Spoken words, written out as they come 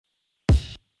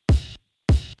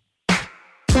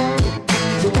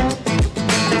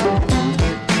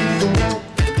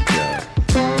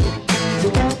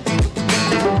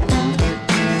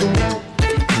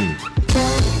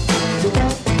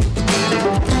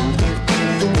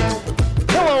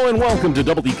welcome to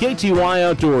WKTY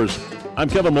Outdoors. I'm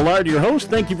Kevin Millard, your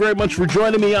host. Thank you very much for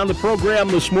joining me on the program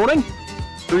this morning.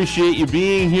 Appreciate you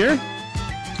being here.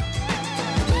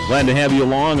 Glad to have you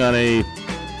along on a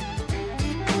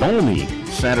balmy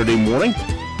Saturday morning.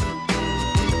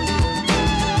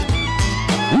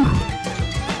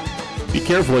 Whew. Be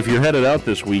careful if you're headed out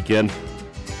this weekend.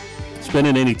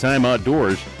 Spending any time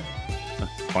outdoors.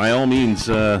 By all means,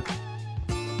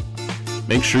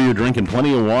 make sure you're drinking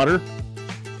plenty of water,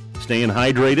 staying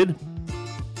hydrated.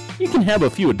 You can have a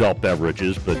few adult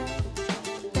beverages, but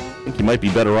I think you might be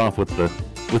better off with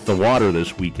the water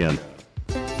this weekend.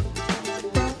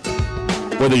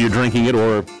 Whether you're drinking it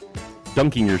or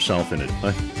dunking yourself in it.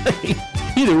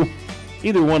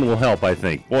 Either one will help, I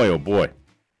think. Boy, oh boy.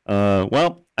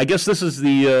 Well, I guess this is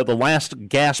the last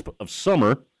gasp of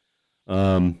summer,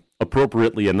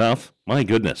 appropriately enough. My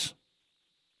goodness.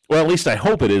 Well, at least I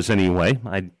hope it is anyway.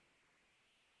 I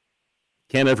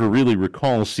can't ever really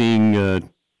recall seeing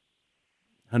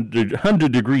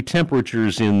 100-degree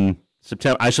temperatures in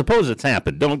September. I suppose it's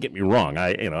happened. Don't get me wrong.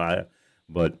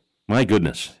 But my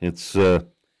goodness, it's going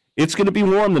to be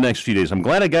warm the next few days. I'm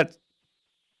glad I got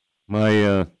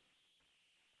my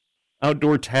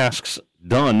outdoor tasks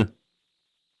done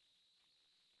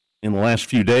in the last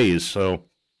few days. So,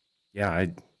 yeah,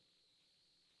 I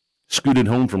scooted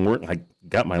home from work. I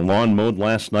got my lawn mowed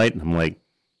last night, and I'm like,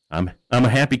 I'm a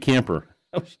happy camper.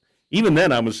 Even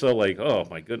then, I was so like, oh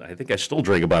my goodness, I think I still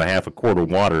drank about a half a quart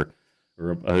of water,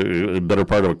 or a better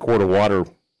part of a quart of water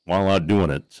while out doing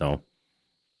it. So,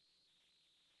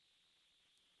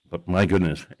 but my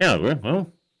goodness, yeah,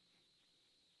 well,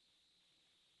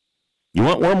 you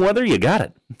want warm weather, you got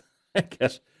it, I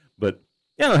guess. But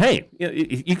hey,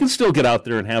 you can still get out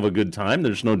there and have a good time.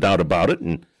 There's no doubt about it,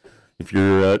 and. If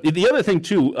you're the other thing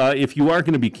too, if you are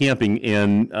going to be camping,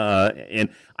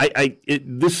 the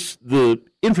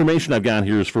information I've got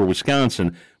here is for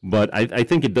Wisconsin, but I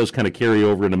think it does kind of carry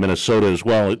over into Minnesota as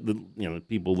well.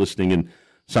 People listening in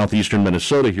southeastern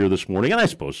Minnesota here this morning, and I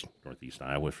suppose northeast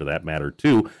Iowa for that matter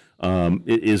too,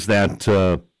 is that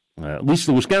at least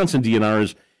the Wisconsin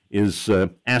DNR is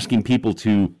asking people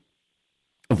to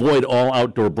avoid all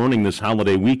outdoor burning this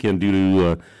holiday weekend due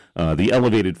to the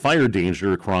elevated fire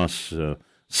danger across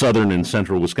southern and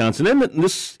central Wisconsin, and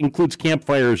this includes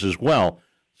campfires as well.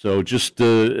 So just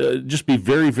be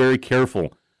very, very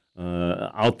careful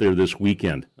out there this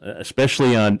weekend,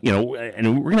 especially on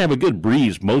and we're gonna have a good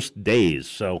breeze most days.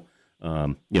 So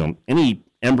any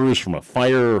embers from a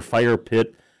fire or fire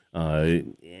pit,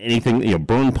 anything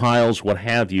burn piles, what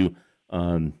have you,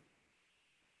 can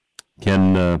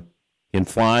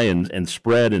fly and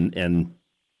spread and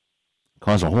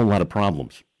cause a whole lot of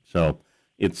problems. So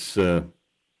it's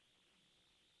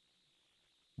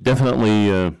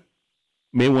definitely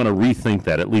may want to rethink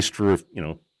that, at least for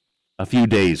a few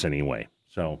days anyway.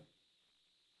 So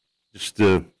just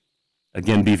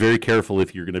again, be very careful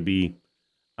if you're going to be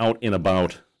out and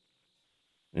about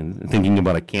and thinking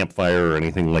about a campfire or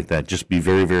anything like that. Just be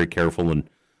very, very careful, and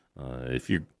if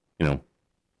you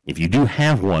do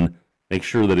have one, make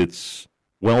sure that it's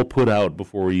well put out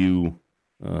before you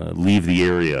leave the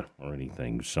area or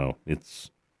anything. So it's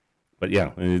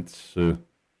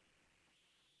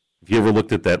if you ever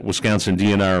looked at that Wisconsin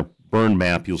DNR burn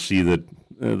map, you'll see that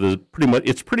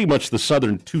it's pretty much the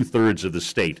southern 2/3 of the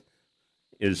state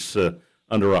is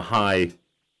under a high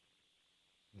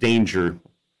danger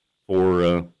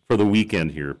for the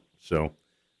weekend here. So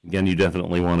again, you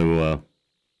definitely want to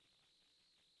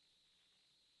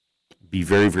be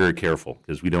very, very careful,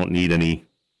 because we don't need any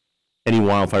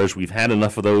wildfires. We've had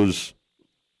enough of those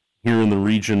here in the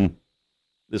region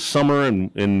this summer,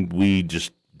 and we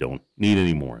just don't need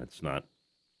any more. It's not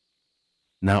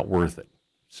worth it.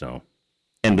 So,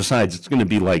 and besides, it's going to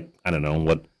be like, I don't know,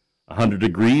 100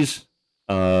 degrees?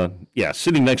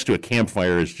 Sitting next to a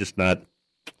campfire is just not,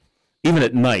 even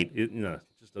at night, it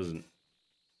just doesn't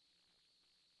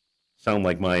sound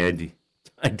like my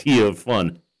idea of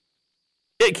fun.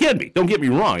 It can be. Don't get me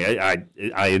wrong.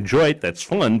 I enjoy it. That's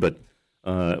fun, but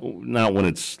not when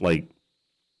it's like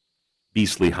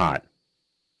beastly hot.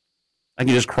 I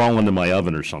can just crawl into my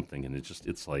oven or something, and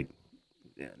it's like,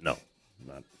 no,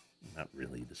 not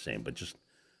really the same. But just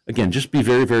be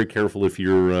very, very careful if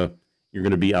you're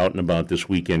going to be out and about this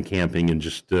weekend camping, and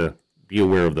just be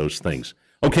aware of those things.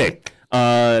 Okay,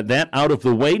 that out of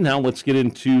the way. Now let's get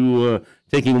into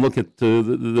taking a look at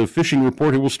the fishing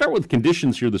report here. We'll start with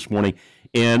conditions here this morning,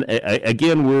 and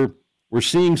again we're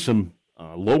seeing some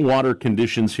low water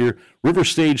conditions here. River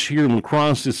stage here in La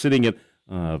Crosse is sitting at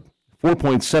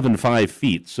 4.75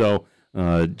 feet. So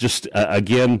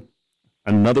again,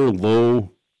 another low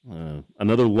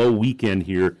weekend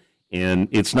here and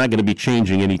it's not going to be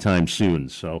changing anytime soon.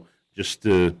 So just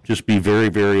be very,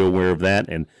 very aware of that,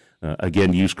 and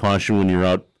again, use caution when you're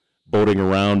out boating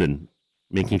around, and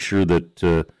making sure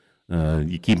that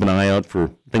you keep an eye out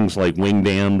for things like wing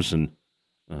dams and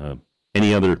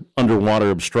any other underwater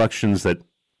obstructions that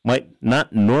might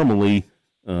not normally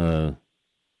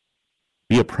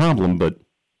be a problem, but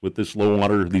with these low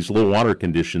water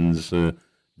conditions,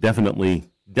 definitely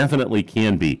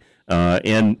can be.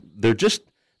 And they're just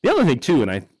the other thing too,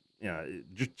 and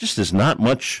just is not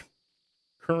much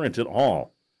current at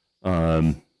all.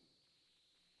 Not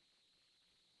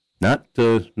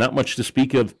much to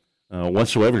speak of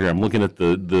whatsoever here. I'm looking at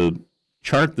the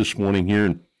chart this morning here,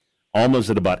 and Alma's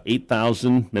at about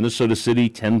 8,000, Minnesota City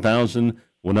 10,000,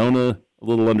 Winona a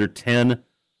little under 10,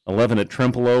 11 at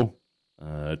Trempealeau,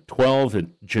 12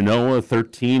 at Genoa,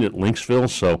 13 at Lynxville.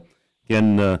 So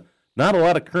again, not a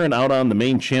lot of current out on the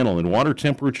main channel, and water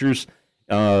temperatures,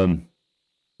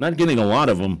 not getting a lot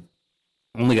of them.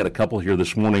 Only got a couple here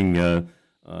this morning.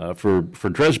 For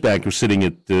Dresbach, who's sitting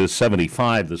at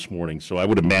 75 this morning, so I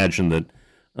would imagine that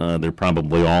they're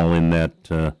probably all in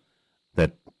that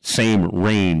same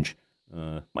range.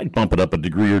 Might bump it up a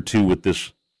degree or two with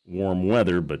this warm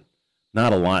weather, but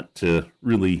not a lot to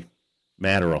really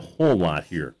matter a whole lot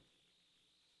here.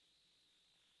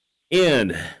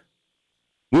 And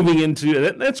moving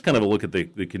into that's kind of a look at the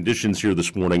conditions here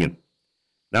this morning, and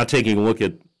now taking a look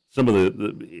at some of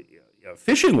the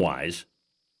fishing wise,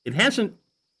 it hasn't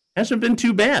been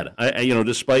too bad.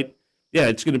 Despite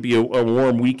it's going to be a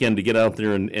warm weekend to get out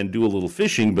there and do a little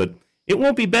fishing, but it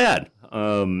won't be bad.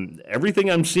 Everything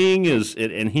I'm seeing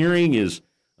and hearing is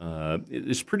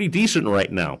pretty decent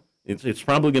right now. It's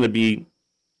probably going to be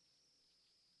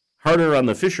harder on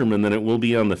the fishermen than it will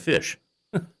be on the fish.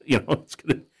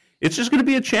 It's just going to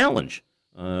be a challenge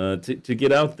to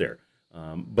get out there.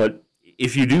 But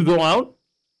if you do go out,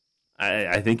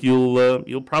 I think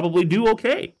you'll probably do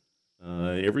okay.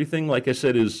 Everything, like I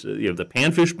said, is the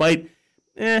panfish bite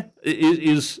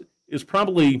is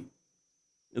probably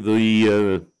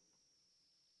the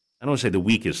I don't want to say the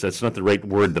weakest. That's not the right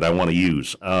word that I want to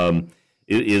use.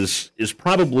 It is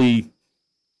probably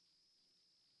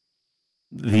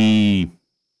if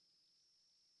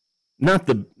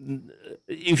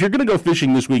you're going to go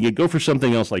fishing this weekend, go for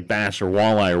something else like bass or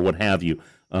walleye or what have you.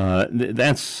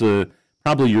 That's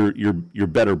probably your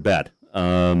better bet.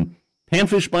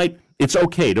 Panfish bite, it's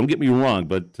okay. Don't get me wrong,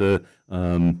 but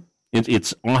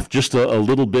it's off just a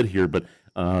little bit here. But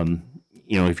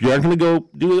if you are going to go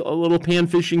do a little pan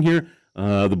fishing here,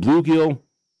 the bluegill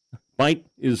bite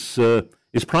is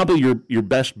probably your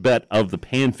best bet of the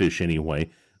panfish anyway.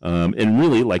 And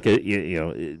really,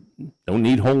 don't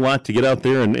need a whole lot to get out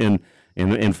there and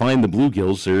find the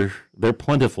bluegills. They're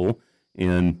plentiful,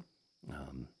 and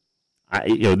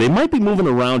they might be moving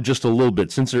around just a little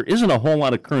bit since there isn't a whole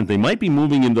lot of current. They might be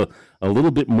moving into a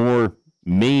little bit more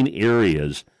main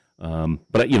areas,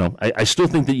 but I still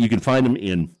think that you can find them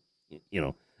in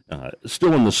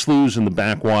still in the sloughs and the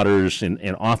backwaters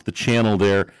and off the channel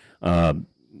there. Down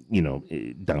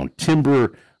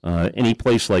timber, any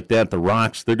place like that, the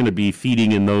rocks, they're going to be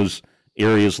feeding in those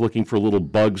areas looking for little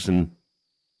bugs and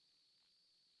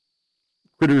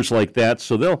critters like that.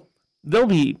 So they'll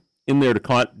be in there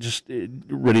just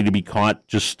ready to be caught.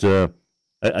 Just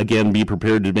again, be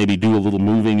prepared to maybe do a little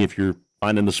moving if you're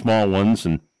finding the small ones,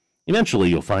 and eventually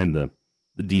you'll find the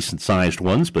decent sized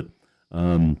ones. But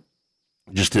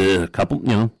just a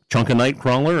couple, chunk of night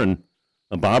crawler and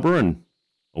a bobber, and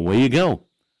away you go.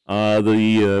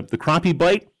 The crappie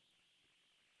bite,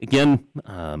 again,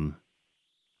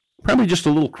 probably just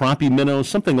a little crappie minnow,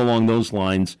 something along those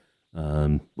lines.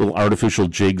 Little artificial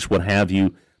jigs, what have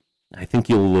you. I think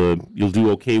you'll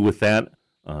do okay with that.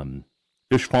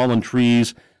 Fish fall in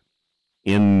trees,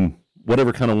 in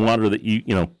whatever kind of water that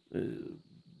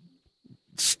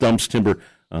stumps, timber.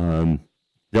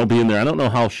 They'll be in there. I don't know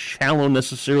how shallow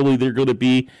necessarily they're going to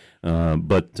be,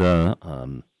 but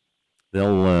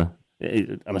they'll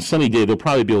on a sunny day they'll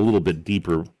probably be a little bit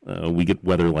deeper. We get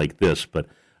weather like this, but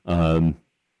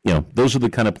those are the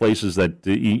kind of places that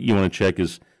you want to check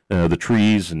is the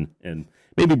trees and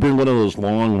maybe bring one of those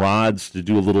long rods to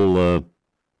do a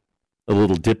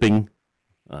little dipping,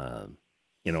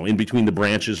 in between the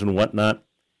branches and whatnot.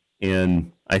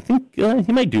 And I think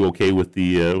he might do okay with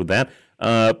with that.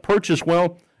 Perch as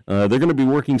well. They're going to be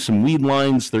working some weed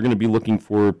lines. They're going to be looking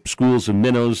for schools of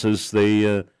minnows as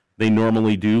they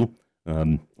normally do.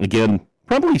 Again,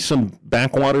 probably some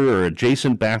backwater or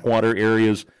adjacent backwater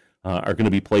areas are going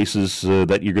to be places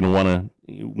that you're going to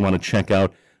want to check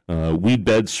out. Weed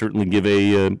beds certainly give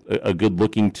a good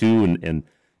looking to, and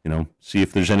see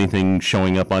if there's anything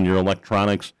showing up on your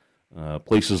electronics.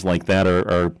 Places like that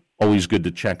are always good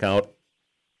to check out.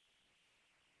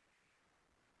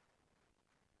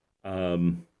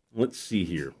 Let's see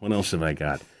here. What else have I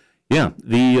got? Yeah,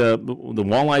 the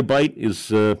walleye bite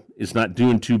is not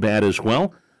doing too bad as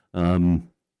well.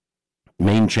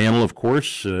 Main channel, of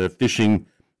course, fishing.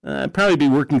 Probably be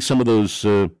working some of those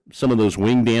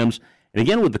wing dams. And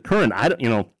again, with the current,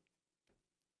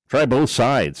 try both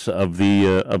sides of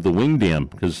the wing dam,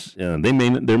 because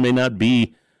there may not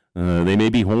be they may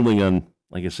be holding on,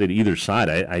 like I said, either side.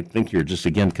 I think you're just,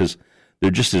 again, because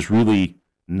there just is really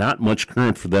not much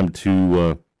current for them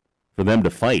to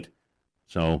fight.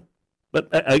 So, but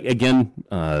again,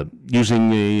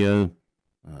 using a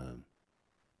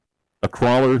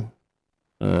crawler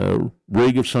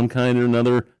rig of some kind or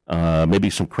another, maybe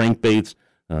some crankbaits,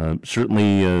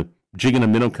 certainly jig and a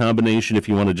minnow combination if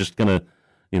you want to just kind of,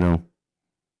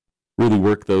 really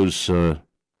work those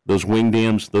wing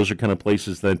dams. Those are kind of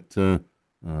places that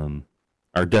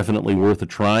are definitely worth a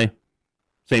try.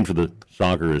 Same for the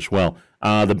sauger as well.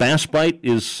 The bass bite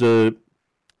is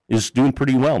doing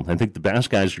pretty well. I think the bass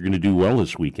guys are going to do well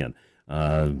this weekend.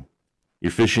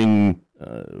 You're fishing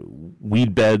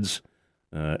weed beds,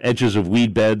 edges of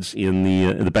weed beds in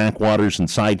the backwaters and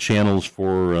side channels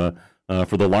for the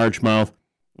largemouth,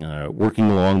 working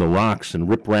along the rocks and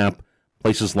riprap,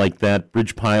 places like that,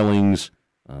 bridge pilings,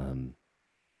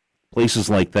 places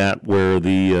like that where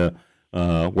the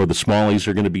smallies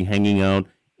are going to be hanging out,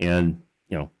 and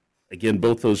again,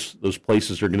 both those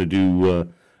places are going to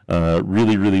do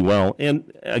really, really well.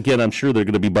 And again, I'm sure they're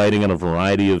going to be biting on a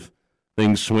variety of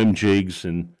things, swim jigs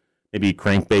and maybe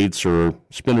crankbaits or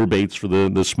spinner baits for the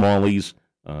smallies.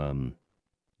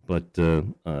 But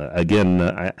again,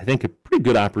 I think a pretty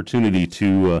good opportunity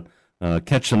to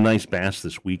catch some nice bass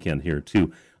this weekend here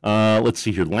too. Let's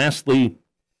see here. Lastly,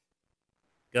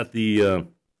 got the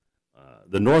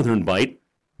northern bite.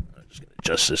 I'm just going to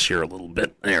adjust this here a little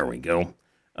bit. There we go.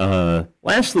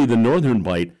 Lastly, the northern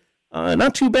bite.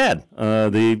 Not too bad.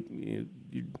 You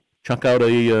chuck out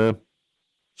a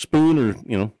spoon or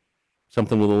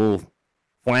something with a little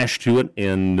flash to it,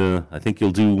 and I think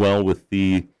you'll do well with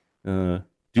the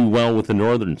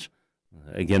northerns.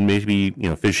 Again, maybe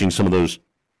fishing some of those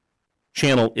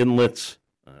channel inlets,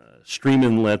 stream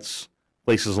inlets,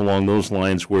 places along those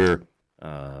lines where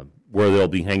they'll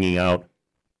be hanging out.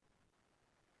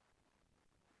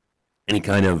 Any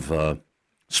kind of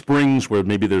springs where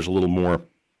maybe there's a little more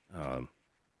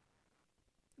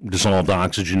dissolved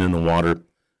oxygen in the water,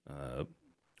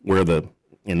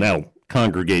 and that'll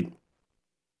congregate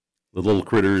the little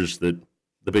critters that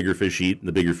the bigger fish eat, and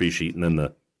the bigger fish eat, and then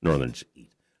the northerns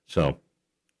eat. So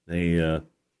I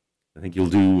think you'll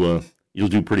do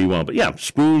pretty well. But yeah,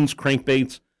 spoons,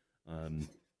 crankbaits,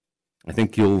 I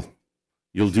think you'll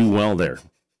do well there.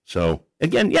 So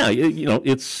again, yeah,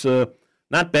 it's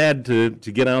not bad to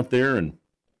get out there and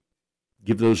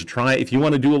give those a try. If you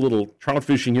want to do a little trout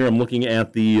fishing here, I'm looking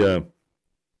at the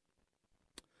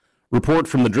report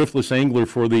from the Driftless Angler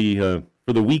for the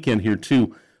weekend here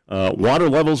too. Water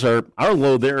levels are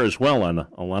low there as well on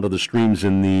a lot of the streams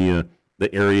in the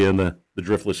area, in the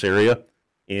Driftless area,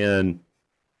 and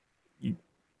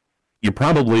you're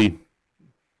probably,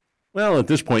 well, at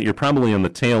this point you're probably on the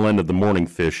tail end of the morning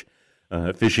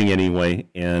fishing anyway,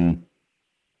 and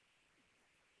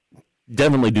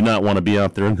definitely do not want to be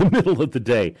out there in the middle of the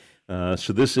day.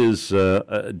 So this is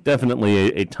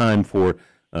definitely a time for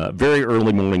very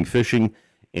early morning fishing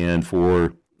and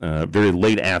for very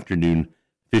late afternoon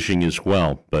fishing as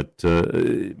well. But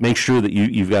make sure that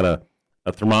you've got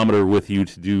a thermometer with you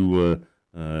to do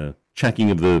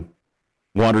checking of the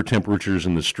water temperatures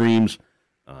in the streams.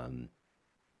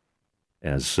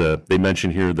 As they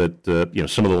mentioned here that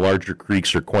some of the larger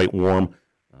creeks are quite warm.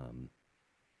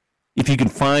 If you can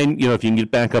find, if you can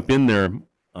get back up in there,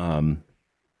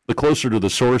 the closer to the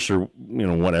source or,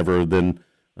 whatever, then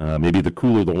maybe the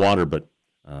cooler the water. But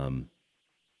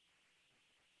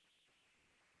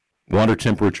water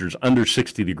temperatures under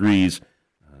 60 degrees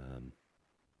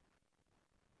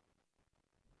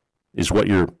is what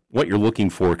you're looking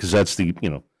for, because that's the,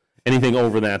 anything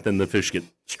over that, then the fish get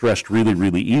stressed really,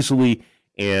 really easily,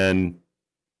 and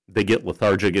they get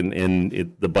lethargic,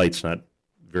 and the bite's not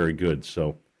very good.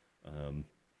 So.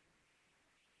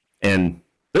 And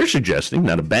they're suggesting,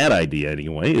 not a bad idea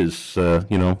anyway, is,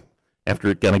 after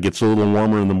it kind of gets a little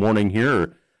warmer in the morning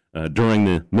here, or during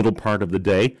the middle part of the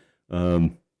day,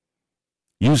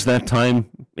 use that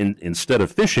time instead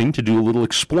of fishing to do a little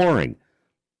exploring.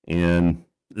 And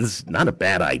this is not a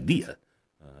bad idea.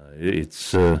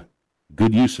 It's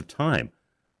good use of time,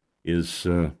 is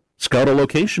scout a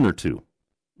location or two.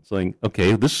 It's like,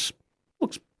 okay, this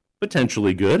looks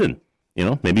potentially good, and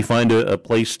maybe find a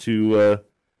place to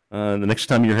the next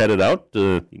time you're headed out.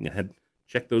 You can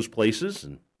check those places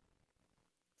and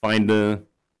find a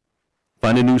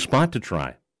new spot to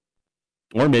try,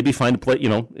 or maybe find a place.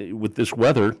 With this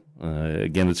weather,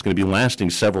 again, it's going to be lasting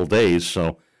several days,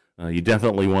 so you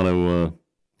definitely want to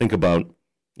think about,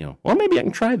 well, maybe I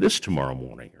can try this tomorrow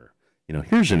morning, or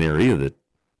here's an area that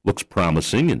looks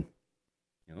promising, and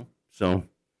so.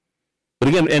 But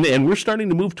again, and we're starting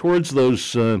to move towards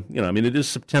those. It is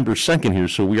September 2nd here,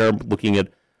 so we are looking at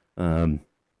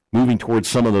moving towards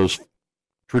some of those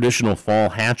traditional fall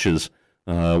hatches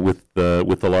with the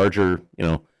larger,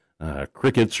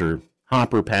 crickets or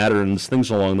hopper patterns,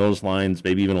 things along those lines.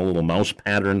 Maybe even a little mouse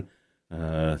pattern,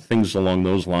 things along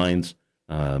those lines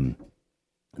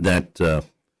that are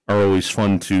always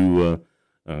fun to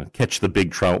catch the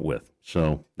big trout with.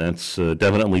 So that's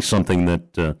definitely something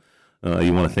that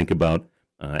you want to think about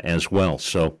as well.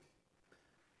 So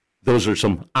those are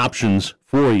some options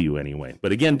for you anyway.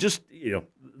 But again, just,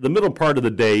 the middle part of the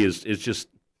day is just,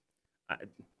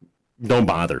 don't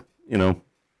bother,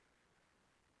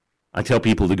 I tell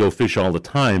people to go fish all the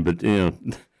time, but, there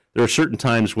are certain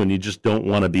times when you just don't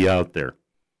want to be out there.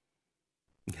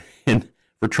 And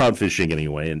for trout fishing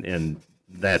anyway, and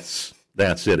that's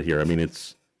it here. I mean,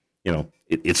 it's,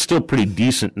 it's still pretty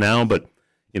decent now, but,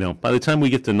 by the time we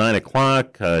get to 9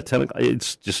 o'clock, 10 o'clock,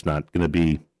 it's just not going to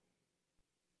be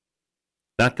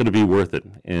worth it.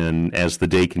 And as the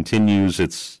day continues,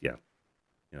 it's,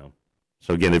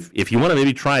 So again, if you want to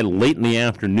maybe try late in the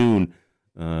afternoon,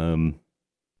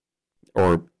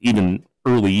 or even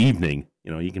early evening,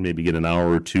 you can maybe get an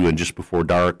hour or two and just before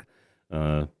dark,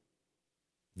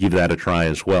 give that a try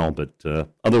as well. But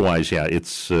otherwise, yeah,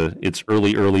 it's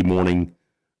early morning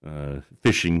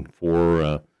fishing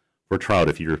for trout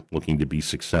if you're looking to be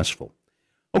successful.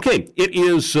 Okay, it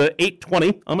is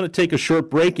 8:20. I'm going to take a short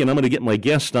break, and I'm going to get my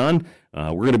guest on.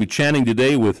 We're going to be chatting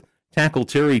today with Tackle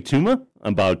Terry Tuma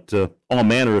about all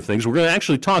manner of things. We're going to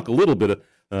actually talk a little bit.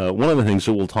 One of the things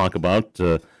that we'll talk about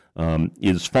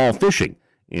is fall fishing.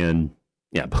 And,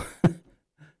 yeah,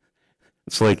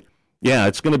 it's like, yeah,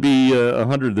 it's going to be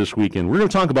 100 this weekend. We're going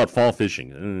to talk about fall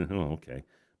fishing. Okay.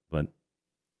 But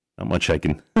not much I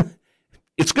can...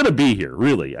 It's going to be here,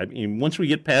 really. I mean, once we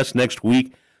get past next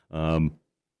week, maybe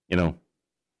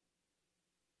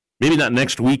not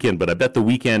next weekend, but I bet the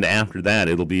weekend after that,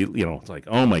 it'll be, it's like,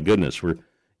 oh my goodness,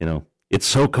 it's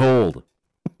so cold.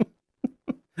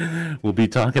 We'll be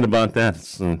talking about that.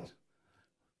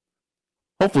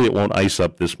 Hopefully it won't ice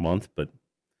up this month, but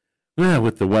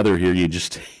with the weather here, you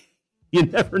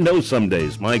never know some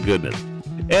days. My goodness.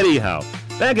 Anyhow,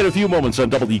 back in a few moments on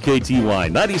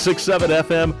WKTY 96.7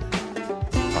 FM,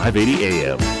 580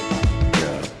 AM.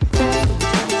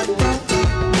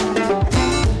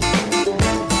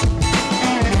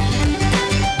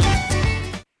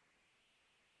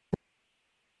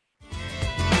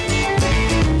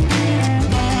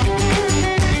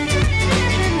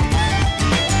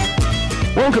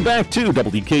 Welcome back to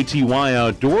WKTY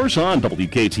Outdoors on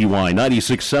WKTY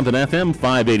 96.7 FM,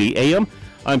 580 AM.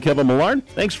 I'm Kevin Millard.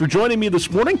 Thanks for joining me this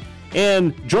morning.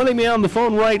 And joining me on the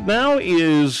phone right now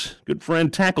is good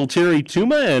friend Tackle Terry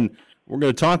Tuma, and we're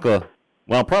going to talk,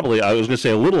 probably, I was going to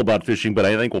say a little about fishing, but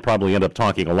I think we'll probably end up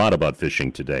talking a lot about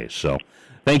fishing today. So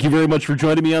thank you very much for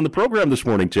joining me on the program this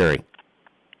morning, Terry.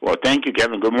 Well, thank you,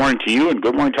 Kevin. Good morning to you, and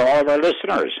good morning to all of our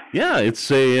listeners. Yeah, it's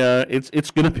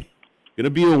going to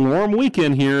be a warm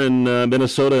weekend here in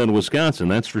Minnesota and Wisconsin,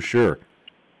 that's for sure.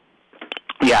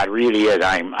 Yeah, it really is.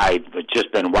 I've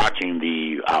just been watching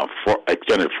the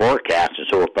extended forecast and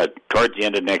so forth, but towards the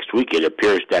end of next week, it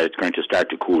appears that it's going to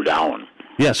start to cool down.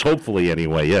 Yes, hopefully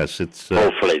anyway, yes. It's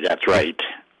hopefully, that's right.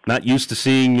 Not used to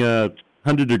seeing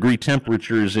 100-degree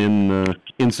temperatures in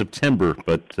September,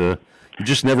 but you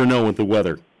just never know with the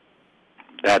weather.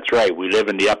 That's right. We live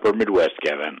in the upper Midwest,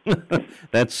 Kevin.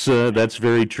 That's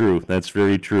very true. That's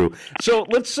very true. So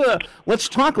let's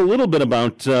talk a little bit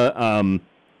about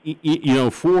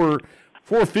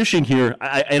for fishing here.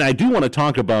 I do want to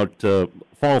talk about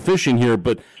fall fishing here,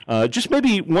 but just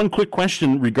maybe one quick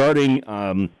question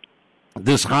regarding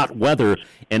this hot weather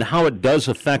and how it does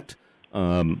affect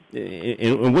and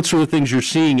what sort of things you're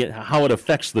seeing, how it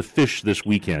affects the fish this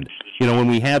weekend. When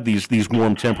we have these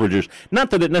warm temperatures.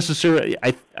 Not that it necessarily,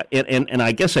 and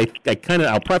I guess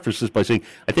I'll preface this by saying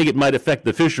I think it might affect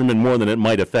the fishermen more than it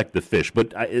might affect the fish.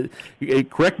 But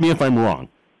correct me if I'm wrong.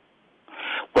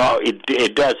 Well,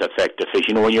 it does affect the fish.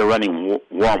 When you're running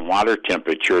warm water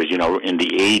temperatures, in the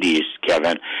 80s,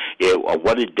 Kevin,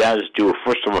 what it does do,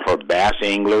 first of all, for bass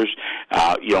anglers,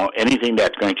 anything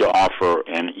that's going to offer,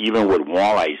 and even with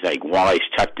walleyes, like walleyes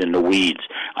tucked in the weeds,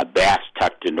 a bass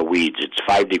tucked in the weeds, it's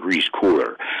 5 degrees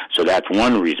cooler. So that's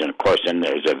one reason, of course, and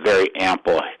there's a very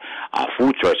ample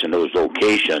food source in those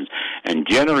locations. And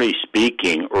generally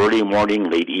speaking, early morning,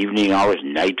 late evening hours,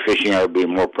 night fishing are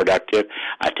being more productive,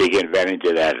 taking advantage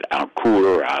of that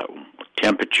cooler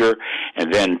temperature.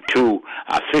 And then, two,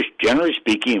 fish, generally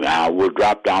speaking, will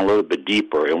drop down a little bit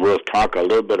deeper, and we'll talk a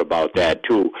little bit about that,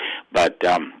 too. But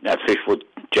that fish will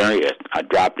generally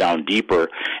drop down deeper.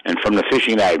 And from the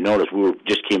fishing that I've noticed, we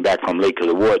just came back from Lake of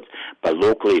the Woods, but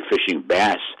locally fishing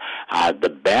bass, the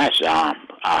bass are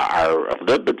a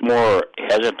little bit more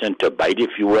hesitant to bite,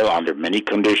 if you will, under many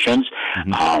conditions.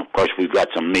 Mm-hmm. Of course, we've got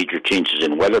some major changes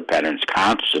in weather patterns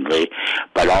constantly,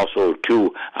 but also,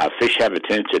 too, fish have a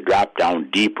tendency to drop down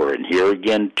deeper. And here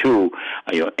again, too,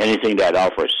 anything that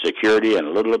offers security and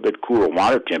a little bit cooler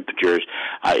water temperatures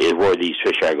is where these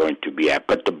fish are going to be at.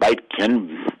 But the bite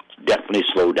can definitely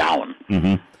slow down.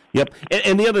 Mm-hmm. Yep.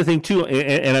 And the other thing, too,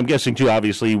 and I'm guessing, too,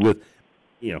 obviously, with,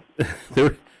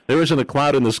 there isn't a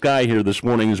cloud in the sky here this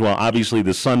morning as well. Obviously,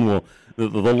 the sun will,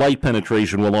 the light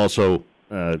penetration will also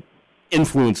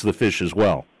influence the fish as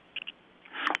well.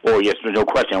 Oh, yes, there's no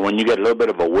question. When you get a little bit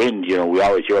of a wind, we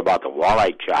always hear about the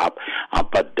walleye chop,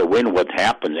 but the wind, what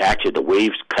happens, actually the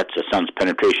waves cuts the sun's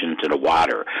penetration into the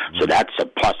water. Mm-hmm. So that's a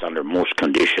plus under most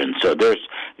conditions. So there's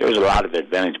a lot of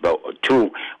advantage. But, two,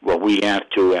 what we have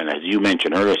to, and as you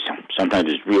mentioned earlier,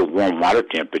 sometimes it's real warm water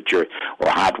temperature or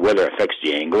hot weather affects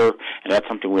the angler, and that's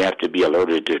something we have to be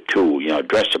alerted to, too,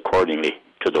 dress accordingly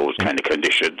to those kind of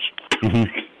conditions.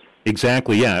 Mm-hmm.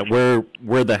 Exactly, yeah.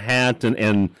 Wear the hat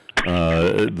and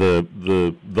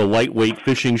the lightweight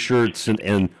fishing shirts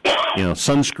and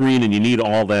sunscreen, and you need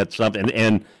all that stuff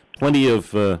and plenty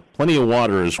of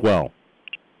water as well.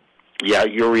 Yeah,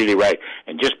 you're really right.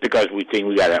 And just because we think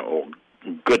we got a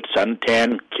good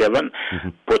suntan, Kevin, mm-hmm.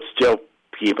 but still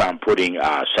keep on putting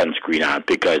sunscreen on,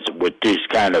 because with these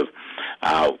kind of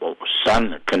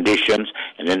sun conditions,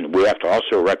 and then we have to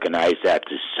also recognize that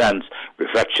the sun's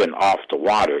reflection off the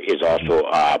water is also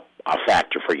a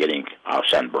factor for getting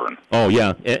sunburn. Oh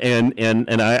yeah,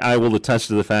 and I will attest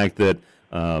to the fact that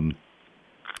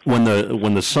when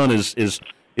the sun is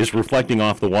reflecting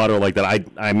off the water like that,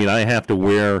 I have to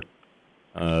wear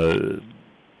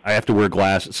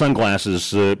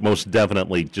sunglasses most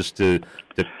definitely, just to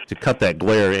cut that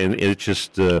glare, and it's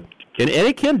just. And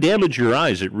it can damage your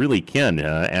eyes. It really can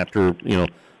after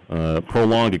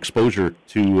prolonged exposure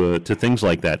to things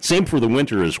like that. Same for the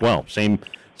winter as well. Same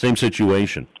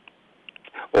situation.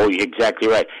 Oh, you're exactly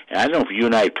right. And I don't know if you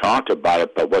and I talked about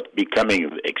it, but what's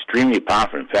becoming extremely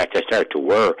popular, in fact, I started to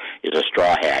wear, is a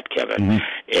straw hat, Kevin. Mm-hmm.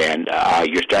 And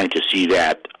you're starting to see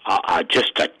that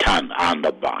just a ton on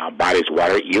the bodies of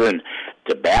water. Even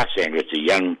the bass anglers, the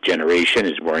young generation,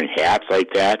 is wearing hats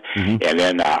like that. Mm-hmm. And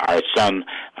then our son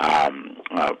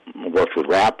works with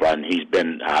Rapala, and he's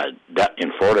been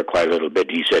in Florida quite a little bit.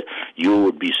 He said, you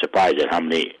would be surprised at how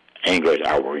many anglers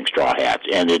are wearing straw hats,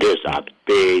 and it is a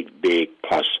big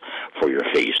plus for your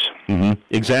face. Mm-hmm.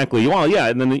 Exactly. Well, yeah,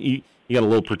 and then you got a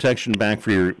little protection back for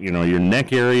your your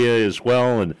neck area as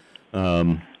well,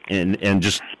 and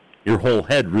just your whole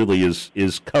head really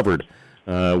is covered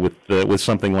with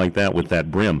something like that, with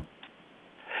that brim.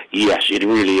 Yes, it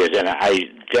really is, and I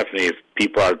definitely, if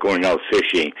people are going out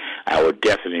fishing, I would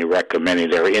definitely recommend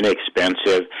it. They're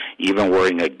inexpensive. Even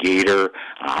wearing a gator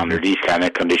under these kind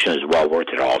of conditions is well worth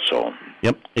it also.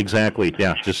 Yep, exactly.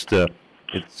 Yeah, just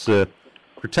it's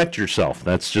protect yourself.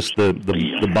 That's just the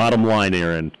bottom line,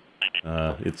 Aaron.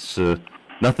 It's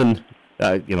nothing.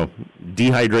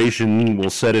 Dehydration will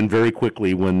set in very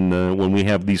quickly when we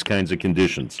have these kinds of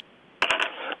conditions.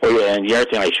 Oh, yeah, and the other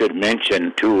thing I should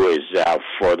mention, too, is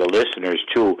for the listeners,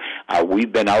 too,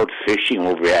 we've been out fishing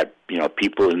where we had,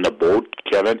 people in the boat,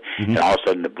 Kevin, mm-hmm. and all of a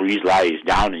sudden the breeze lies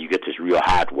down and you get this real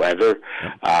hot weather.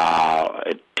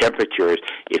 Temperatures,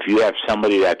 if you have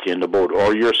somebody that's in the boat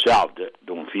or yourself that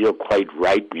don't feel quite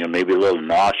right, maybe a little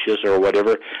nauseous or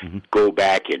whatever, mm-hmm. go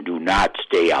back and do not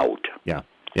stay out.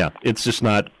 Yeah, it's just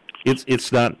not,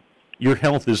 it's not, your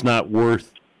health is not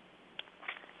worth,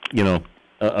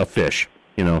 a fish.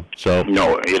 So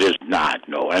no, it is not.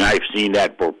 No, and I've seen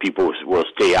that where people will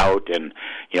stay out, and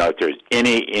if there's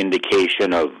any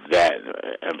indication of that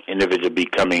individual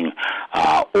becoming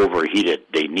overheated,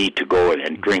 they need to go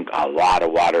and drink a lot of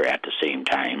water at the same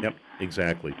time. Yep,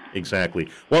 exactly.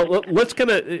 Well, let's kind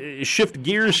of shift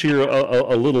gears here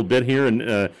a little bit here,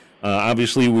 and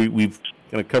obviously we've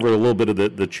going to cover a little bit of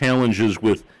the challenges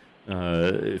with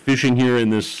fishing here in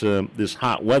this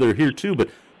hot weather here too. But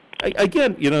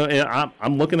again,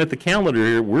 I'm looking at the calendar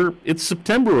here. It's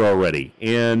September already,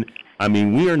 and I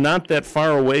mean we are not that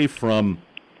far away from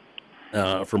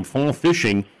fall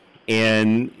fishing,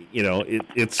 and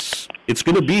it's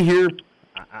going to be here.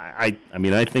 I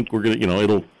mean I think we're going to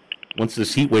it'll. Once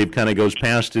this heat wave kind of goes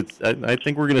past, I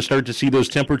think we're going to start to see those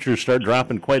temperatures start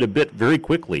dropping quite a bit very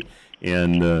quickly.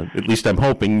 And at least I'm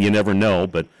hoping. You never know,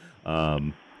 but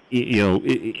and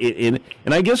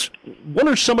I guess what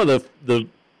are some of the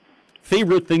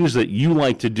favorite things that you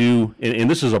like to do? And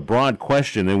this is a broad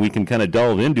question, and we can kind of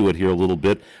delve into it here a little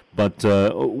bit. But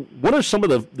what are some of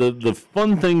the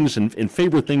fun things and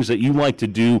favorite things that you like to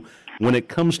do when it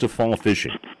comes to fall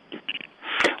fishing?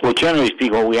 Well, generally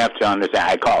speaking, what we have to understand,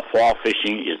 I call fall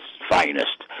fishing its finest.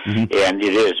 Mm-hmm. And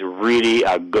it is really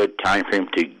a good time frame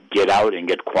to get out and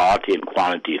get quality and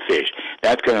quantity of fish.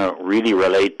 That's going to really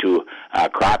relate to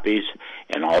crappies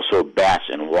and also bass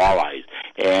and walleyes.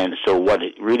 And so what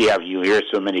it really have, you hear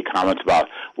so many comments about,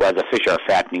 well, the fish are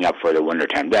fattening up for the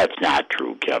wintertime. That's not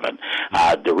true, Kevin.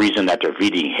 The reason that they're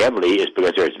feeding heavily is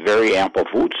because there's very ample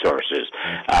food sources.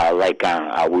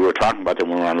 We were talking about them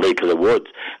when we were on Lake of the Woods.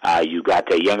 You got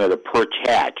the young of the perch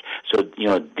hatch. So,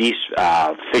 these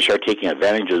fish are taking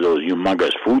advantage of those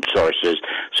humongous food sources.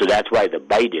 So that's why the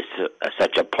bite is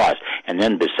such a plus. And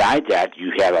then besides that,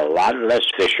 you have a lot less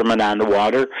fishermen on the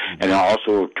water. And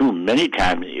also, too, many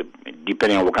times,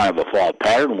 depending on what kind of a fall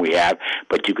pattern we have,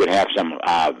 but you could have some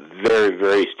very,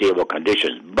 very stable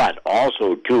conditions. But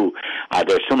also, too,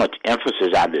 there's so much emphasis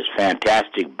on this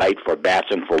fantastic bite for bass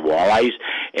and for walleyes,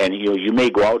 and you may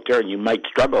go out there and you might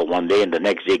struggle one day, and the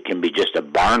next day can be just a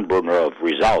barn burner of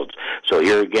results. So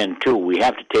here again, too, we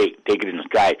have to take it in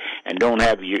stride and don't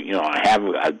have have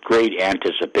a great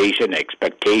anticipation,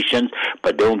 expectations,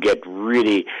 but don't get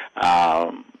really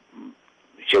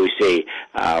shall we say,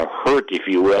 hurt, if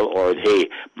you will, or, hey,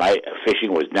 my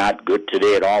fishing was not good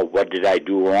today at all. What did I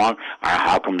do wrong? Or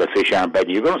how come the fish aren't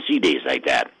biting? You're going to see days like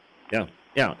that.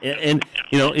 Yeah, and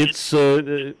it's.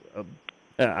 I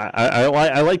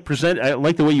like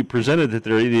the way you presented it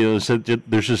there. Said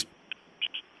there's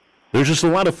just a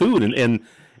lot of food, and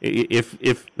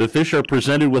if the fish are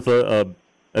presented with a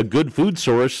good food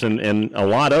source and a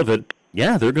lot of it,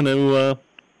 yeah, they're gonna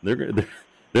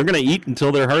eat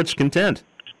until their heart's content.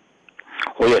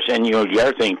 Oh yes, and the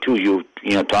other thing too, you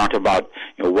talked about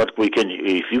what we can.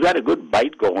 If you got a good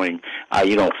bite going,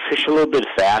 fish a little bit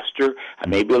faster,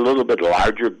 maybe a little bit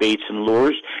larger baits and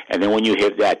lures, and then when you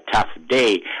have that tough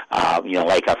day,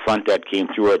 like a front that came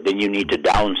through it, then you need to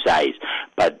downsize.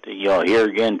 But here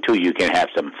again too, you can have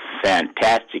some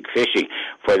fantastic fishing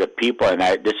for the people, and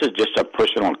this is just a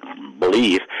personal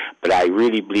belief, but I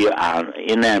really believe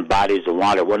inland bodies of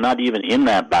water, well, not even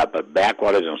inland, but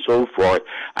backwaters and so forth,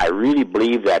 I really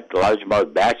believe that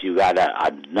largemouth bass, you got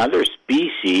another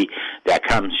species that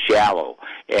comes shallow,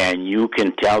 and you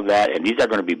can tell that, and these are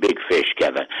going to be big fish,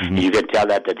 Kevin, mm-hmm. You can tell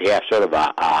that they have sort of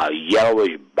a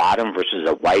yellowish bottom versus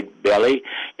a white belly,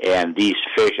 and these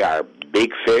fish are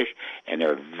big fish, and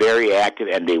they're very active,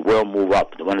 and they will move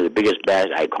up. One of the biggest bass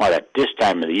I caught at this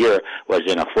time of the year was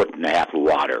in 1.5 foot of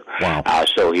water. Wow.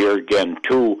 So here again,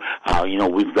 too,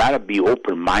 we've got to be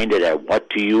open-minded at what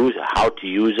to use, how to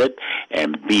use it,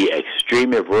 and be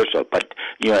extremely versatile. But,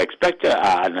 expect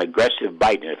an aggressive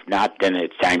bite, and if not, then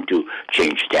it's time to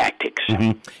change tactics.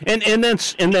 Mm-hmm. And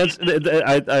that's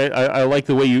I like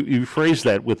the way you phrase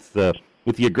that with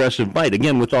the aggressive bite.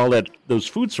 Again, with all those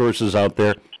food sources out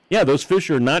there, yeah, those fish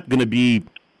are not going to be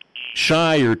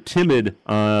shy or timid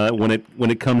when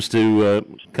it comes to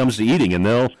eating, and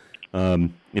they'll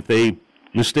if they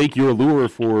mistake your lure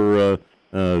for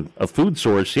a food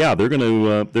source, yeah, they're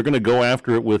going to go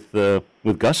after it with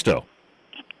gusto.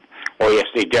 Oh yes,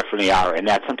 they definitely are, and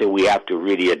that's something we have to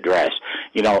really address.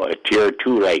 Tier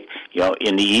 2, like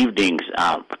in the evenings,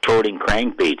 patrolling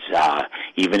crankbaits,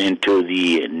 even into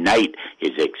the night,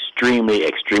 is extremely,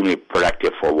 extremely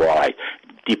productive for walleye.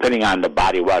 Depending on the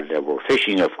body of water that we're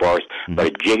fishing, of course, mm-hmm.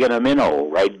 but jigging a minnow,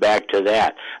 right back to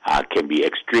that, can be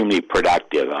extremely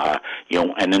productive.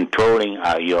 And then trolling,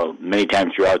 many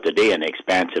times throughout the day in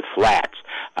expansive flats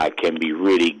can be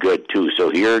really good too.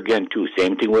 So here again, too,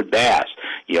 same thing with bass.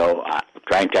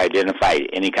 Trying to identify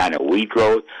any kind of weed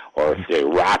growth, or if the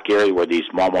rock area where these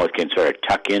smallmouth can sort of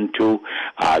tuck into.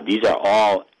 These are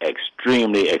all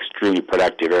extremely, extremely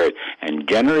productive areas. And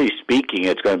generally speaking,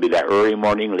 it's going to be that early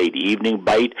morning, late evening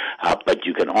bite, but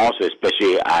you can also,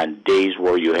 especially on days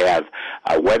where you have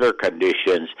weather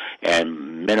conditions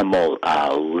and minimal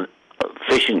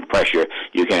fishing pressure,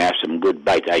 you can have some good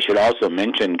bites. I should also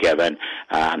mention, Kevin,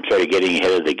 I'm sort of getting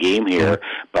ahead of the game here,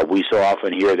 but we so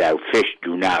often hear that fish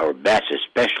do not, or bass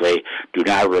especially, do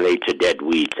not relate to dead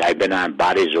weeds. I've been on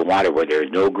bodies of water where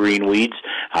there's no green weeds.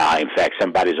 In fact,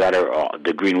 some bodies of water,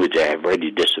 the green weeds have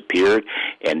already disappeared,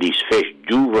 and these fish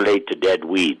do relate to dead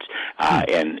weeds.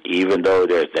 And even though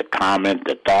there's the comment,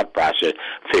 the thought process,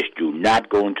 fish do not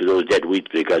go into those dead weeds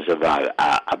because of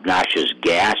obnoxious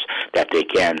gas that they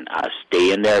can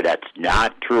stay in there. That's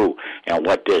not true. And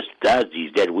what this does,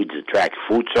 these dead weeds attract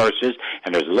food sources,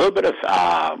 and there's a little bit of,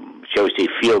 shall we say,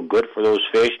 feel good for those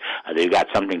fish. They've got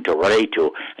something to relate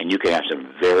to, and you can have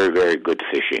some very, very good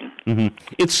fishing. Mm-hmm.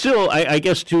 It's still, I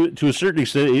guess, to a certain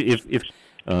extent, if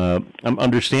I'm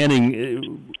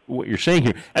understanding what you're saying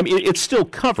here, I mean, it's still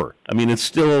cover. I mean,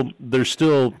 there's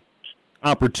still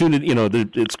opportunity.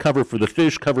 It's cover for the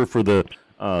fish, cover for the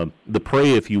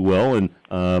prey, if you will,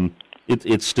 and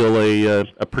it's still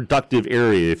a productive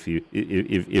area.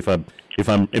 If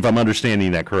I'm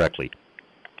understanding that correctly.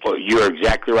 Well, you're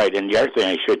exactly right. And the other thing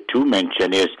I should too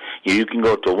mention is you can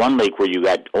go to one lake where you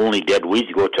got only dead weeds.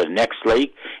 You go to the next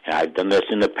lake, and I've done this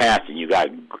in the past, and you got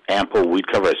ample weed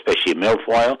cover, especially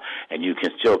milfoil, and you can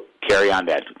still carry on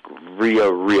that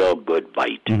real good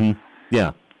bite. Mm-hmm.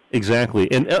 Yeah, exactly.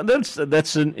 And that's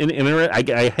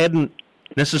I hadn't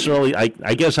necessarily. I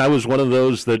guess I was one of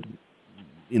those that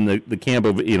in the camp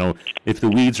of if the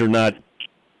weeds are not,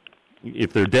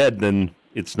 if they're dead, then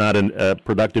it's not a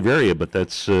productive area, but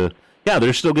that's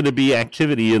there's still going to be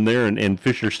activity in there, and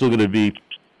fish are still going to be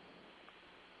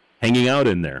hanging out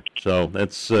in there. So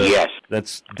that's yes,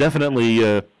 that's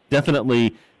definitely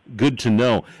good to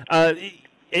know.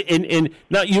 And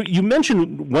now you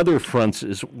mentioned weather fronts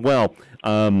as well.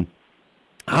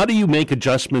 How do you make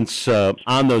adjustments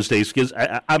on those days? Because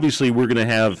obviously we're going to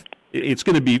have it's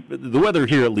going to be the weather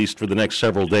here, at least for the next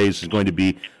several days, is going to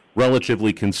be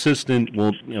relatively consistent.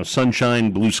 Well,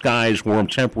 sunshine, blue skies, warm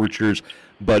temperatures.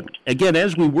 But again,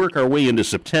 as we work our way into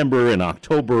September and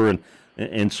October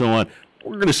and so on,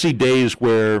 we're going to see days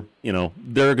where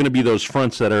there are going to be those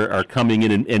fronts that are coming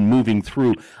in and moving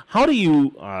through. How do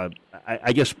you,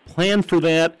 I guess, plan for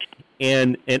that?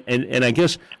 And I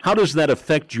guess how does that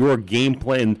affect your game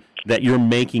plan that you're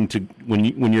making to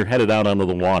when you're headed out onto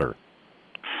the water?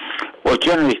 Well,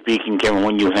 generally speaking, Kevin,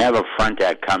 when you have a front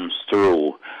that comes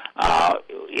through,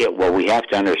 what we have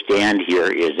to understand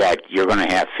here is that you're going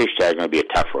to have fish that are going to be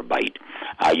a tougher bite.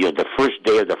 The first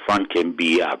day of the front can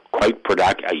be quite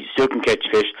productive. You still can catch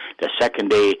fish. The second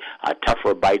day, a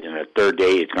tougher bite, and the third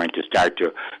day, it's going to start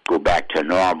to go back to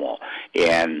normal.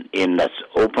 And in this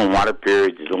open water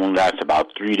period, it only lasts about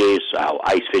 3 days.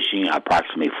 Ice fishing,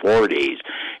 approximately 4 days.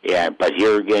 But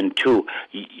here again, too,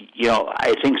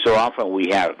 I think so often we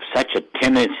have such a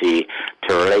tendency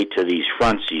to relate to these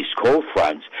fronts, these cold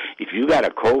fronts. If you got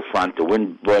a cold front, the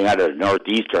wind blowing out of the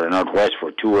northeast or northwest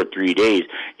for 2 or 3 days,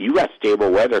 you got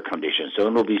stable weather conditions. So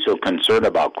don't be so concerned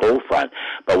about cold front.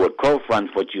 But with cold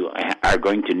fronts, what you are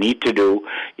going to need to do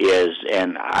is,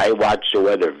 and I watch the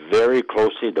weather very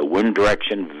closely, the wind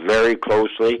direction very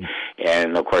closely,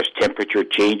 and of course temperature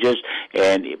changes.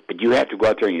 But you have to go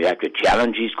out there and you have to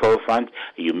challenge these cold fronts.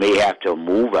 You may have to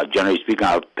move. Generally speaking,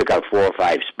 I'll pick out 4 or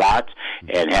 5 spots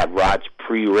and have rods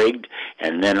pre-rigged.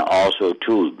 And then also,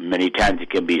 too, many times it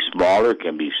can be smaller, it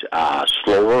can be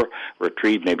slower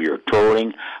retrieve. Maybe you're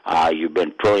trolling. You've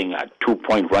been trolling at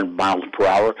 2.1 miles per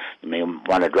hour. You may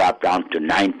want to drop down to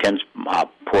 9/10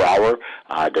 per hour.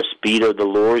 The speed of the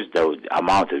lures, the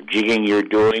amount of jigging you're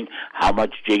doing, how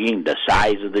much jigging, the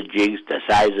size of the jigs, the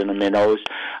size of the minnows,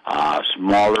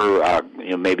 smaller,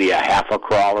 maybe a half a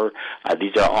crawler.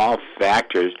 These are all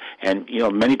factors, and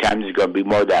many times it's going to be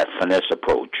more that finesse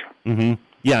approach. Mm-hmm.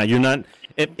 Yeah, you're not,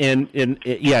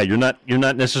 you're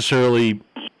not necessarily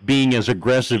being as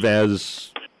aggressive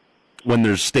as when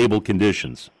there's stable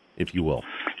conditions, if you will.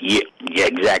 Yeah,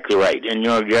 exactly right. And the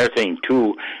other thing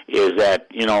too is that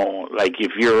like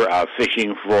if you're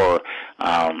fishing for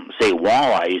say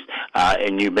walleyes,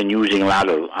 and you've been using a lot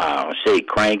of say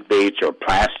crankbaits or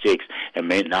plastics, and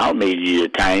now may be the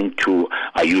time to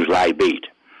use live bait.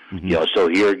 Mm-hmm. So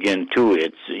here again too,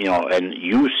 it's and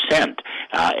use scent.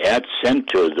 Add scent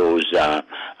to those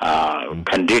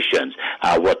conditions.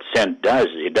 What scent does,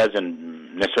 it doesn't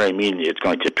necessarily mean it's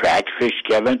going to attract fish,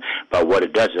 Kevin, but what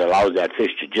it does, it allows that fish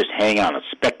to just hang on a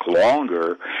speck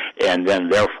longer, and then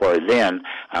therefore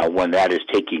when that is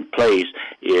taking place,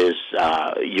 is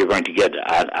you're going to get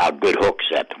a good hook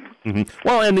set. Mm-hmm.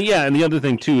 Well, and the other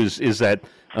thing too is that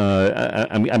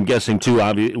I'm guessing too,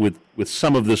 with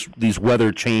some of these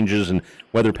weather changes and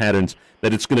weather patterns,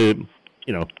 that it's going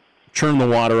to churn the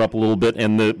water up a little bit,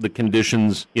 and the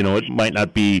conditions, it might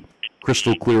not be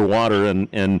crystal clear water,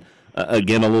 and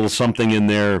again, a little something in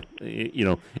there,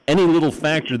 any little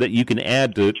factor that you can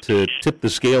add to tip the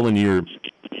scale in your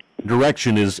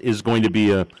direction is going to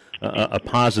be a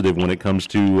positive when it comes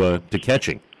to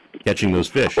catching those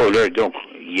fish. Oh, they're doing,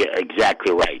 yeah,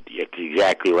 exactly right.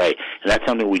 Exactly right, and that's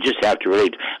something we just have to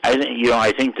relate.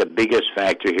 I think the biggest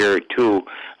factor here too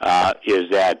is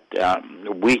that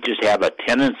we just have a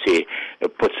tendency to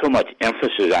put so much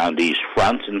emphasis on these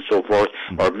fronts and so forth,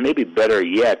 or maybe better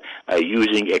yet,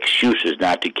 using excuses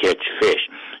not to catch fish.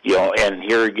 And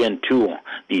here again too,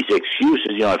 these excuses.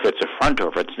 If it's a front or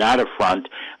if it's not a front,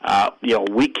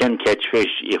 we can catch fish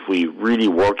if we really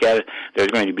work at it.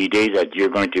 There's going to be days that you're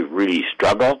going to really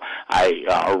struggle.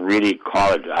 I really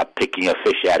call it picking a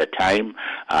fish at a time,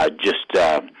 just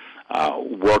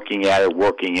working at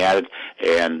it,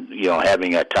 and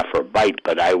having a tougher bite.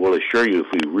 But I will assure you, if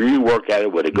we really work at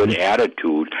it with a good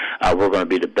attitude, we're going to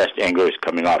be the best anglers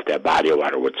coming off that body of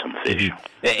water with some fish.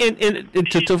 And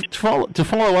to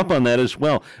follow up on that as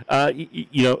well, and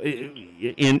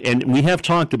we have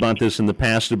talked about this in the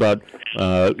past about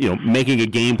making a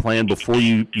game plan before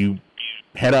you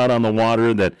head out on the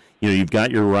water, that you've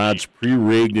got your rods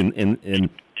pre-rigged and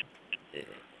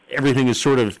everything is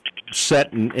sort of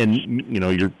set, and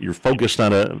you're focused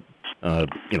on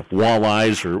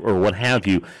walleyes or what have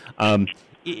you.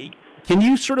 Do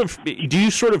you sort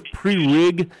of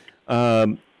pre-rig,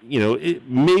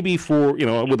 maybe for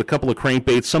with a couple of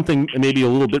crankbaits, something maybe a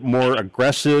little bit more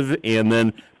aggressive,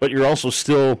 but you're also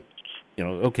still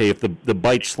okay, if the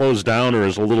bite slows down or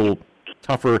is a little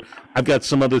tougher, I've got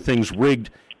some other things rigged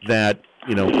that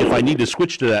if I need to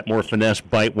switch to that more finesse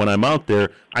bite when I'm out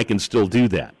there, I can still do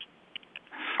that.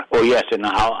 Oh, yes, and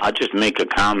I'll just make a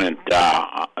comment.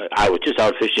 I was just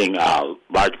out fishing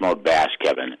largemouth bass,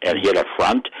 Kevin, and hit a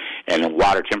front, and the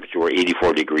water temperature were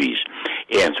 84 degrees.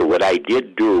 And so what I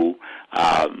did do,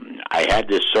 I had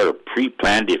this sort of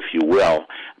pre-planned, if you will,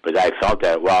 but I felt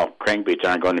that, crankbaits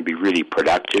aren't going to be really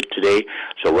productive today.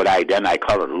 So what I done, I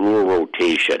call it lure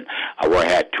rotation, where I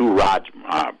had two rods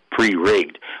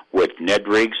pre-rigged with Ned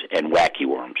rigs and wacky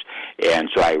worms. And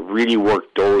so I really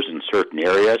worked those in certain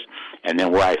areas. And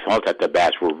then where I felt that the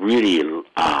bass were really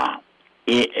a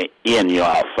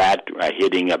flat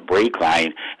hitting a break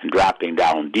line and dropping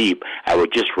down deep, I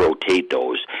would just rotate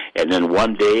those. And then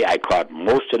one day I caught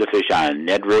most of the fish on a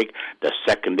Ned rig. The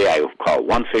second day I caught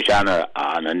one fish on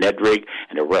a Ned rig,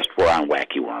 and the rest were on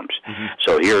wacky worms. Mm-hmm.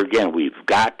 So here again, we've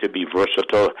got to be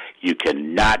versatile. You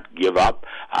cannot give up,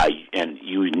 and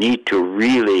you need to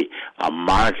really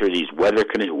monitor these weather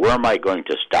conditions. Where am I going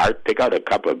to start? Pick out a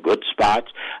couple of good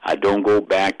spots. Don't go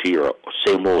back to your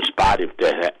same old spot if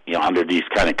under these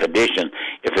kind of conditions.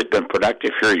 If it's been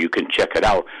productive here, you can check it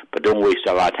out, but don't waste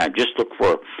a lot of time. Just look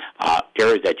for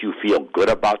areas that you feel good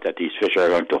about, that these fish are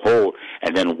going to hold,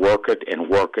 and then work it and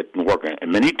work it and work it.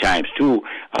 And many times, too,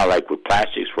 like with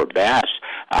plastics for bass,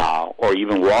 or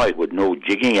even walleye with no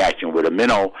jigging action with a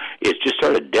minnow, is just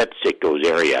sort of dead stick those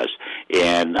areas.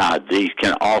 And these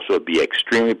can also be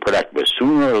extremely productive. But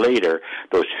sooner or later,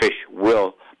 those fish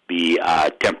will be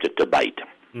tempted to bite.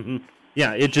 Mm-hmm.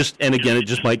 Yeah, it just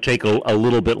might take a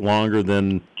little bit longer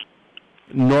than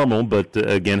normal, but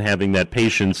again, having that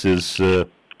patience is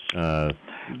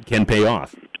can pay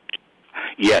off.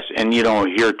 Yes, and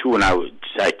here too, when I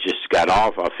just got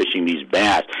off fishing these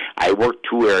bass, I worked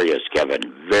two areas, Kevin,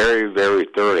 very, very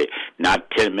thoroughly. Not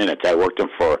 10 minutes. I worked them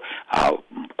for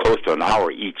close to an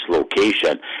hour each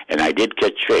location, and I did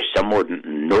catch fish. Some were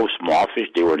no small fish;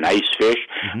 they were nice fish.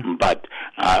 Mm-hmm. But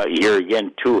here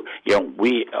again, too, you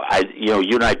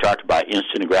and I talked about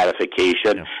instant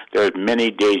gratification. Yeah. There's many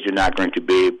days you're not going to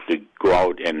be able to go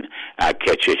out and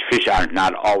catch fish. Fish are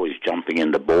not always jumping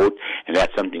in the boat, and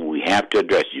that's something we have to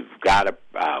address. You've got to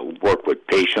work with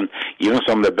patience. Even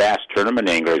some of the bass tournament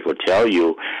anglers will tell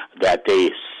you that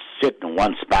they sit in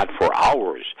one spot for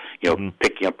hours, mm-hmm.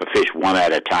 picking up a fish one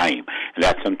at a time. And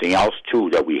that's something else, too,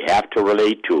 that we have to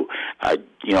relate to.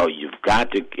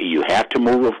 You have to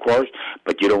move, of course,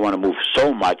 but you don't want to move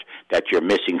so much that you're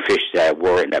missing fish that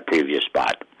were in that previous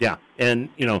spot. Yeah, and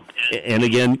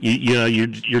again,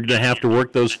 you're going to have to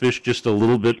work those fish just a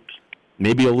little bit,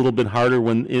 maybe a little bit harder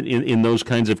when in those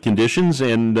kinds of conditions,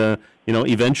 and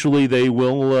eventually they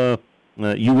will.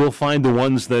 You will find the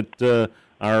ones that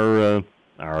are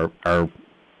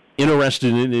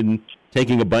interested in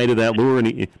taking a bite of that lure.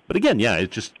 But again, yeah,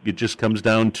 it just comes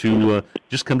down to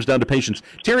patience.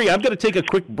 Terry, I've got to take a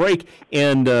quick break,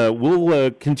 and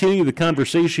we'll continue the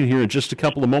conversation here in just a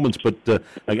couple of moments. But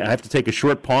I have to take a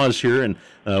short pause here, and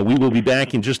we will be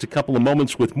back in just a couple of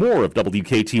moments with more of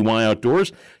WKTY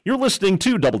Outdoors. You're listening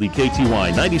to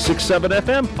WKTY 96.7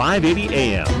 FM, 580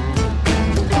 AM.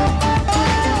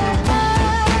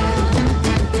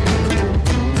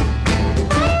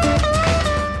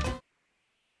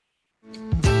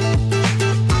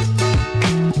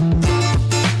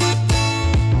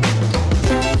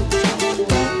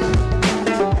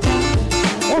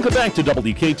 Welcome back to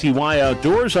WKTY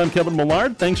Outdoors. I'm Kevin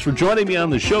Millard. Thanks for joining me on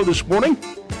the show this morning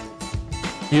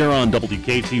here on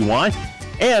WKTY.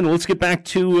 And let's get back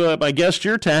to my guest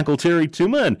here, Tackle Terry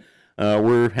Tuma. And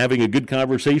we're having a good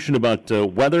conversation about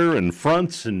weather and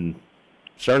fronts and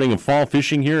starting a fall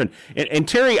fishing here. And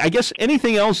Terry, I guess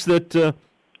anything else that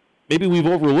maybe we've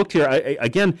overlooked here?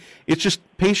 Again, it's just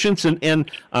patience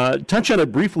and touch on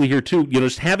it briefly here too.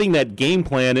 Just having that game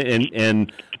plan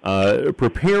and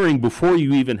preparing before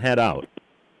you even head out.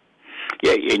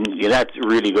 Yeah, and that's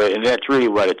really good, and that's really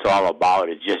what it's all about.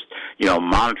 It's just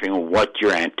monitoring what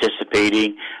you're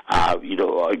anticipating.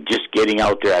 Just getting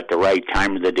out there at the right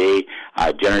time of the day.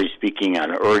 Generally speaking,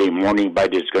 an early morning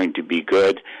bite is going to be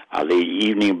good. The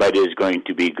evening bite is going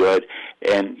to be good,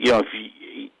 and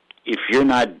if you're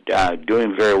not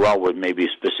doing very well with maybe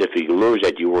specific lures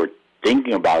that you were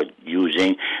thinking about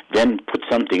using, then put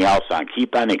something else on.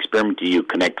 Keep on experimenting. You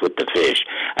connect with the fish.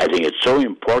 I think it's so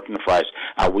important for us.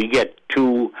 We get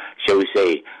too, shall we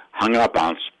say, hung up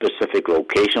on specific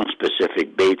locations,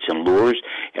 specific baits and lures,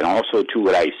 and also, too,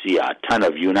 what I see a ton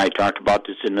of, you and I talked about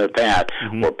this in the past,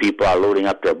 where people are loading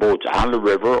up their boats on the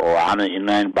river or on an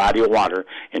inland body of water,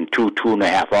 and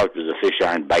 2.5 hours the fish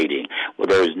aren't biting. Well,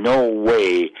 there's no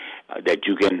way that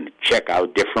you can check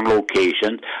out different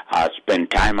locations, spend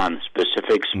time on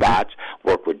specific spots,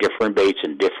 work with different baits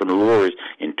and different lures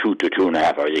in 2 to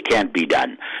 2.5 hours. It can't be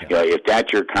done. Yeah. If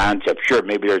that's your concept, sure,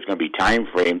 maybe there's going to be time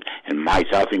frames, and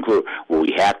myself included, where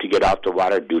we have to get off the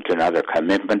water due to another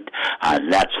commitment, and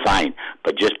that's fine.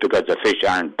 But just because the fish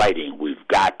aren't biting, we've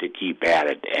got to keep at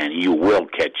it, and you will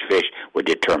catch fish with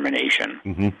determination.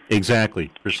 Mm-hmm.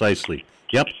 Exactly, precisely.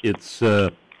 Yep, it's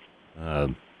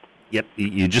Yep,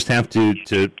 you just have to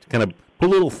kind of put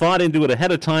a little thought into it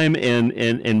ahead of time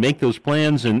and make those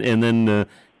plans and then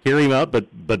carry them out,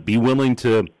 but be willing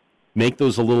to make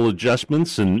those little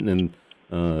adjustments and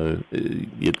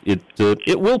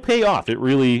it will pay off. It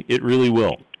really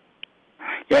will.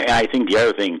 Yeah, and I think the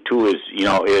other thing too is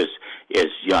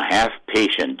have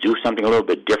patience. Do something a little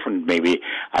bit different maybe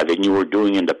than you were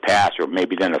doing in the past, or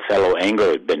maybe than a fellow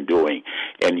angler had been doing,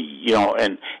 and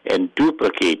and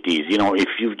duplicate these. If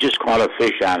you've just caught a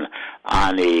fish on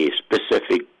a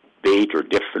specific bait or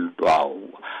different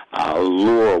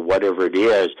lure, or whatever it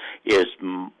is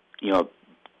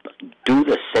do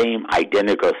the same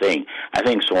identical thing. I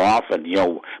think so often,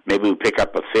 maybe we pick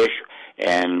up a fish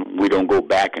and we don't go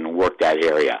back and work that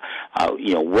area.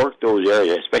 Work those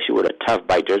areas, especially with a tough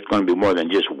bite. There's going to be more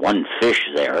than just one fish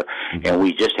there, and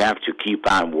we just have to keep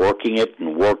on working it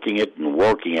and working it and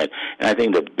working it. And I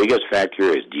think the biggest factor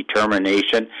is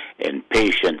determination and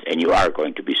patience, and you are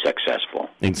going to be successful.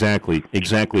 Exactly.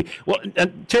 Well,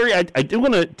 Terry, I do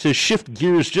want to shift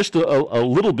gears just a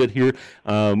little bit here.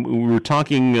 We were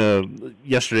talking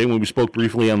yesterday when we spoke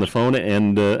briefly on the phone,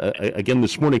 and again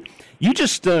this morning. You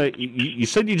just you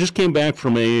said you just came back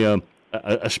from a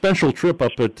special trip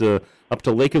up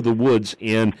to Lake of the Woods,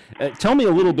 and tell me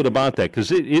a little bit about that,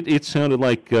 because it sounded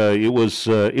like it was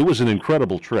an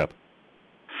incredible trip.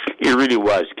 It really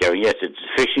was, Kevin. Yes, it's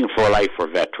Fishing for Life for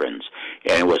veterans,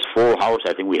 and it was full house.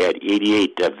 I think we had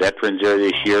 88 veterans there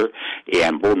this year,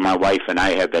 and both my wife and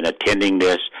I have been attending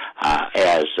this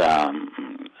as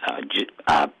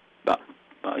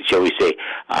shall we say,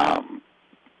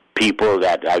 people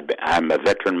that I'm a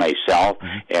veteran myself,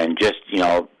 and just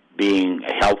being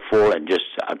helpful and just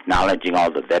acknowledging all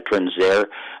the veterans there,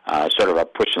 sort of a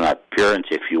personal appearance,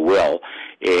 if you will.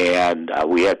 And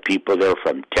we had people there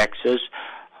from Texas,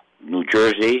 New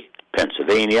Jersey,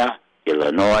 Pennsylvania,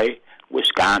 Illinois,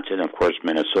 Wisconsin, of course,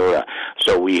 Minnesota.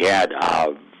 So we had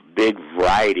a big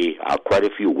variety. Quite a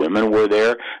few women were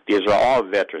there. These are all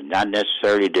veterans, not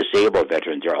necessarily disabled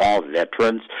veterans. They're all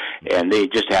veterans, and they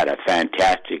just had a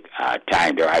fantastic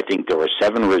time there. I think there were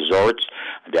 7 resorts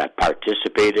that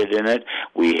participated in it.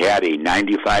 We had a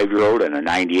 95-year-old and a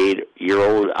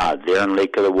 98-year-old there in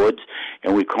Lake of the Woods,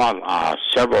 and we caught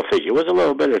several fish. It was a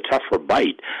little bit of a tougher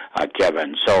bite,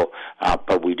 Kevin. So,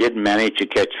 but we did manage to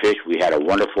catch fish. We had a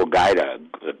wonderful guide, an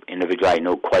individual I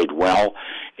know quite well,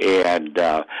 and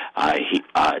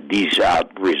these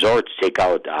resorts take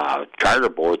out charter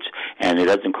boats, and it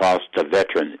doesn't cost the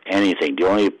veterans anything. The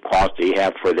only cost they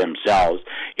have for themselves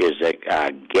is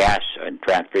gas and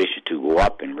transportation to go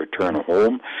up and return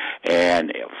home,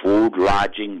 and food,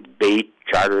 lodging, bait,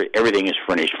 charter, everything is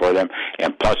furnished for them,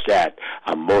 and plus that,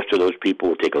 most of those people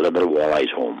will take a little bit of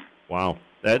walleyes home. Wow,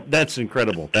 that's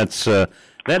incredible.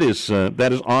 That is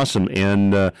awesome,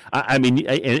 and I mean,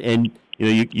 and you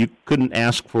know, you couldn't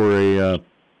ask for a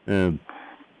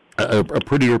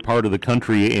prettier part of the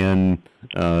country, and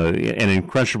an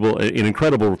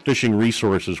incredible fishing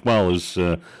resource as well as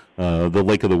the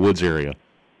Lake of the Woods area.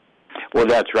 Well,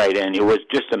 that's right, and it was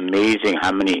just amazing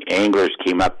how many anglers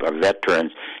came up, or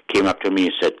veterans came up to me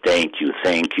and said, thank you.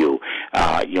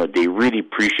 You know, they really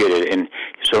appreciate it, and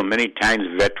so many times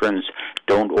veterans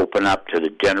don't open up to the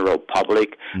general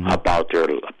public about their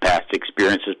past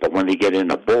experiences, but when they get in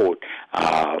a boat,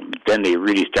 then they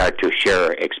really start to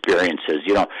share experiences.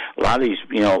 You know, a lot of these,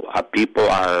 you know, people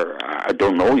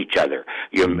don't know each other.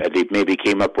 They maybe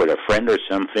came up with a friend or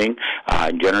something.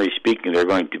 Generally speaking, they're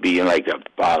going to be, you know, like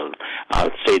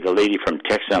say the lady from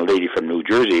Texas and the lady from New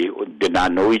Jersey did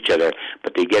not know each other,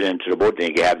 but they get into the boat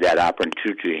and they have that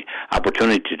opportunity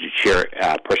to share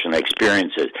personal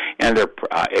experiences and their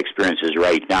experiences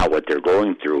right now, what they're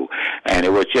going through. And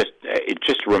it's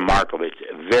just remarkable. It's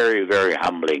very, very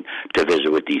humbling to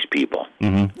visit with these people.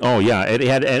 Mm-hmm. Oh yeah, it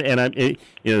had,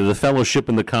 you know, the fellowship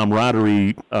and the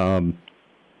camaraderie.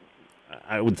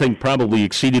 I would think probably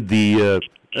exceeded the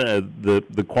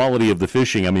quality of the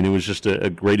fishing. I mean, it was just a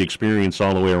great experience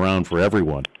all the way around for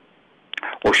everyone.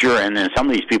 Well, sure, and then some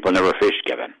of these people never fished,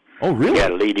 Kevin. Oh, really? We had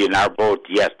a lady in our boat,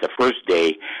 yes, the first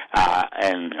day,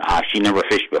 and she never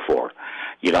fished before.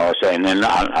 You know, so, and then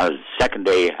on the second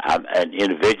day, an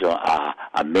individual,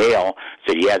 a male,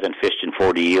 said he hasn't fished in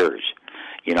 40 years.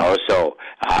 You know, so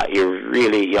it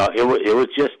really, you know, it was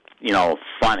just, you know,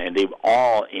 fun, and they've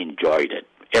all enjoyed it.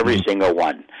 Every single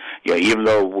one. You know, even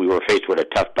though we were faced with a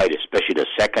tough bite, especially the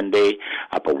second day,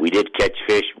 but we did catch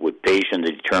fish with patience and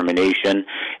determination,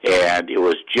 and it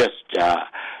was just,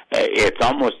 it's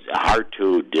almost hard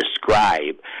to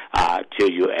describe till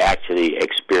you actually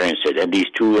experience it. And these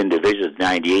two individuals,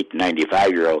 98 and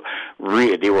 95-year-old,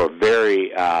 really, they were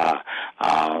very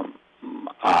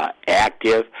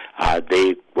active.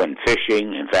 They went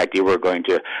fishing. In fact, they were going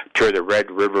to tour the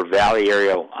Red River Valley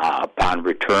area upon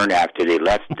return after they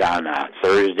left on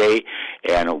Thursday.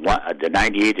 And the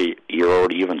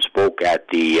 98-year-old even spoke at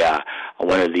the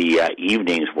one of the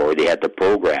evenings where they had the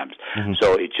programs. Mm-hmm.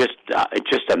 So it's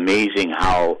just amazing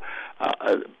how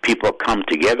people come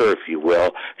together, if you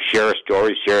will, share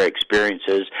stories, share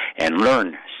experiences, and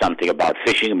learn something about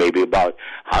fishing, maybe about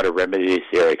how to remedy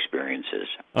their experiences.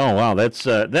 Oh wow,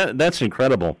 that's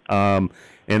incredible, and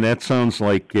that sounds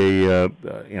like a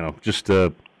just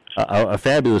a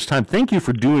fabulous time. Thank you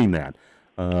for doing that.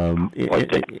 And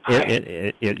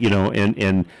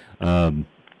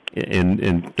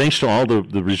thanks to all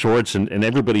the resorts and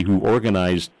everybody who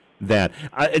organized that.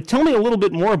 Tell me a little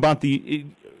bit more about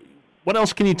what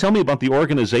else can you tell me about the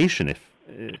organization?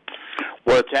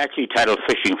 Well, it's actually titled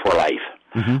Fishing for Life.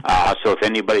 Mm-hmm. So if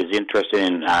anybody's interested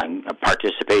in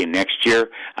participating next year,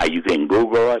 you can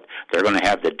Google it. They're going to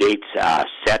have the dates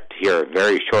set here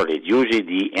very shortly. It's usually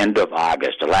the end of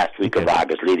August, the last week of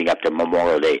August, leading up to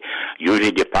Memorial Day.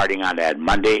 Usually departing on that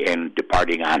Monday and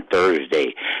departing on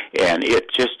Thursday. And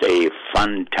it's just a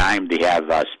fun time. They have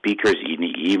speakers in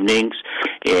the evenings,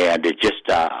 and it's just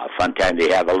a fun time.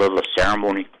 They have a little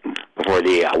ceremony before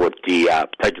with the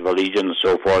Pledge of Allegiance and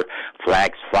so forth,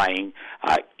 flags flying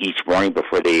each morning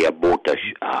before they go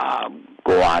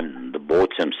on the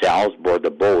boats themselves, board the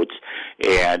boats,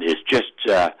 and it's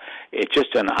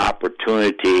just an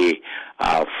opportunity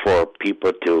for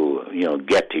people to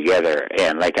get together.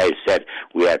 And like I said,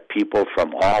 we had people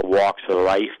from all walks of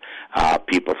life,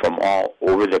 people from all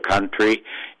over the country,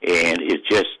 and it's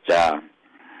just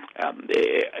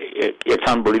it's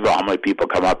unbelievable how many people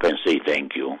come up and say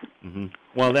thank you. Mm-hmm.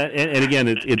 Well, that and again,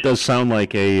 it does sound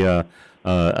like a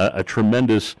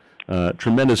tremendous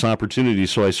opportunity.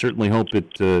 So I certainly hope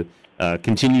it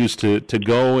continues to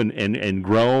go and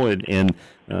grow and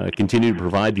continue to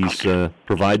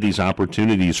provide these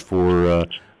opportunities for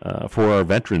our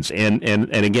veterans. And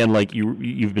again, like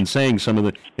you've been saying, some of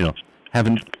the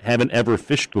haven't ever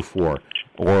fished before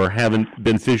or haven't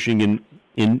been fishing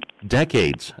in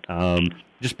decades.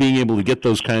 Just being able to get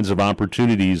those kinds of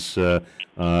opportunities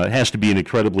has to be an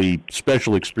incredibly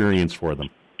special experience for them.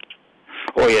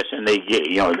 Oh yes, and they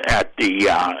at the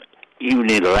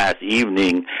last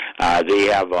evening, they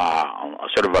have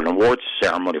sort of an awards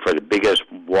ceremony for the biggest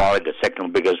walleye, the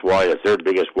second biggest walleye, the third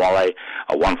biggest walleye,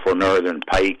 one for northern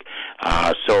pike.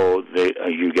 So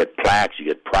you get plaques, you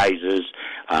get prizes.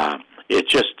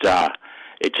 It's just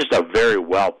a very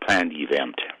well planned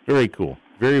event. Very cool.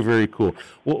 Very, very cool.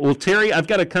 Well, Terry, I've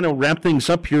got to kind of wrap things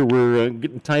up here. We're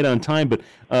getting tight on time, but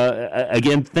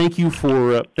again, thank you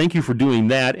for doing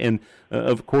that, and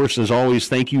of course, as always,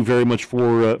 thank you very much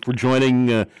for joining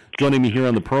me here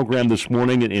on the program this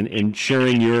morning and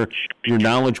sharing your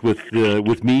knowledge with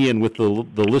me and with the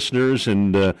listeners,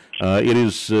 and it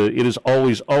is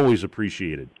always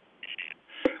appreciated.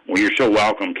 Well, you're so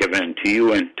welcome, Kevin. To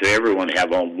you and to everyone,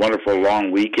 have a wonderful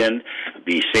long weekend.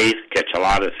 Be safe, catch a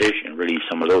lot of fish, and release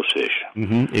some of those fish.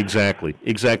 Mm-hmm.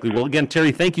 Exactly. Well, again,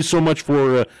 Terry, thank you so much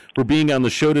for being on the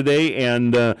show today,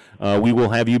 and we will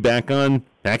have you back on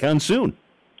soon.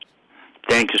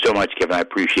 Thank you so much, Kevin. I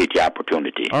appreciate the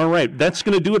opportunity. All right, that's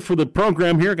going to do it for the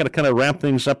program here. Got to kind of wrap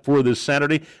things up for this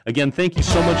Saturday. Again, thank you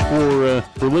so much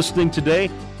for listening today.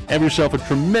 Have yourself a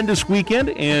tremendous weekend,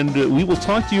 and we will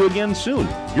talk to you again soon.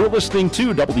 You're listening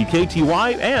to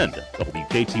WKTY and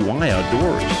WKTY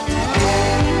Outdoors.